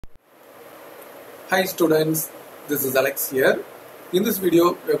Hi students, this is Alex here. In this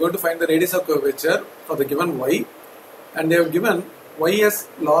video, we are going to find the radius of curvature for the given y, and they have given y as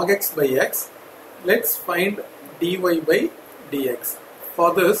log x by x. Let's find dy by dx.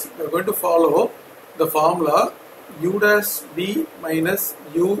 For this, we are going to follow the formula u dash v minus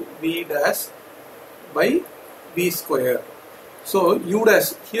u v dash by v square. So u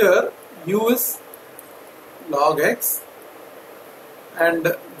dash here, u is log x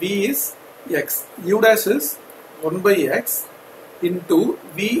and v is x. U dash is 1 by x into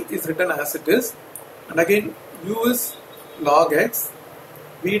v is written as it is, and again u is log x,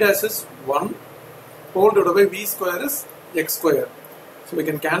 v dash is 1 whole divided by v square is x square. So we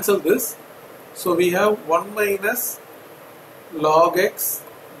can cancel this. So we have 1 minus log x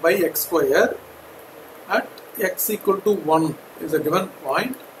by x square at x equal to 1 is a given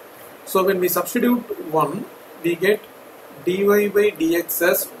point. So when we substitute 1, we get dy by dx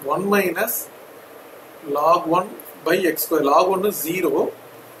as 1 minus log 1 by x square. Log 1 is 0,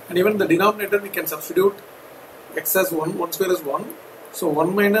 and even the denominator we can substitute x as 1, 1 square is 1. So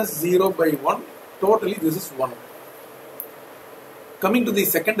 1 minus 0 by 1, totally this is 1. Coming to the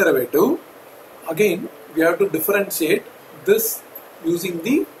second derivative, again we have to differentiate this using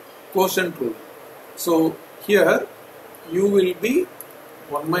the quotient rule. So here u will be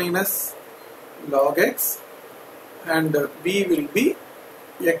 1 minus log x and v will be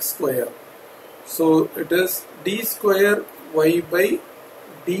x square. So it is d square y by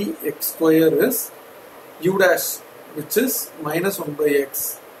dx square is u dash, which is minus 1 by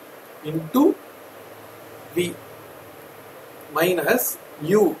x into v minus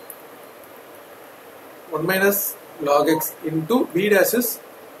u 1 minus log x into v dash is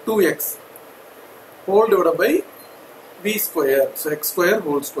 2x whole divided by v square, so x square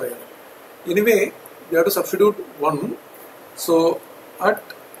whole square. Anyway, we have to substitute 1, so at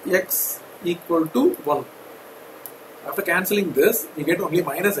x equal to 1. After cancelling this, we get only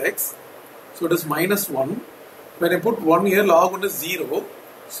minus x, so it is minus 1. When I put 1 here, log 1 is 0,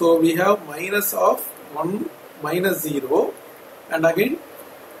 so we have minus of 1 minus 0, and again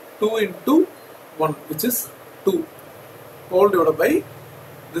 2 into 1, which is 2 whole divided by,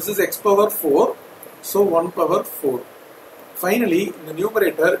 this is x power 4, so 1 power 4. Finally, in the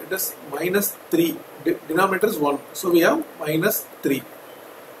numerator, it is minus 3. Denominator is 1. So we have minus 3.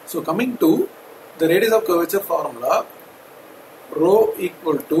 So coming to the radius of curvature formula, rho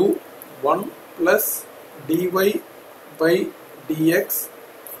equal to 1 plus dy by dx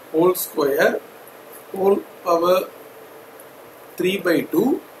whole square whole power 3 by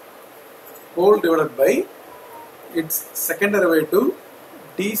 2 whole divided by its second derivative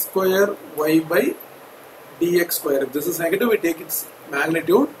d square y by dx square. If this is negative, we take its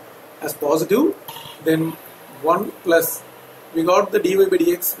magnitude as positive. Then 1 plus, we got the dy by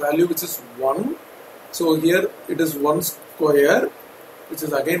dx value, which is 1. So here it is 1 square, which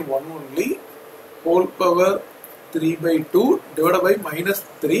is again 1 only, whole power 3 by 2 divided by minus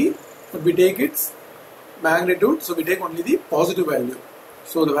 3. But we take its magnitude, so we take only the positive value.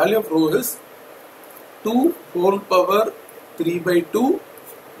 So the value of rho is 2 whole power 3 by 2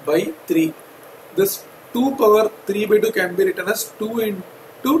 by 3. This 2 power 3 by 2 can be written as 2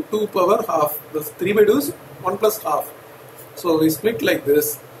 into 2 power half. This 3 by 2 is 1 plus half. So we split like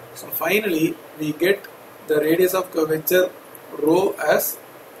this. So finally we get the radius of curvature rho as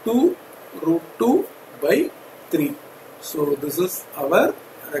 2 root 2 by 3. So this is our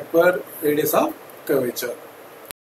required radius of curvature.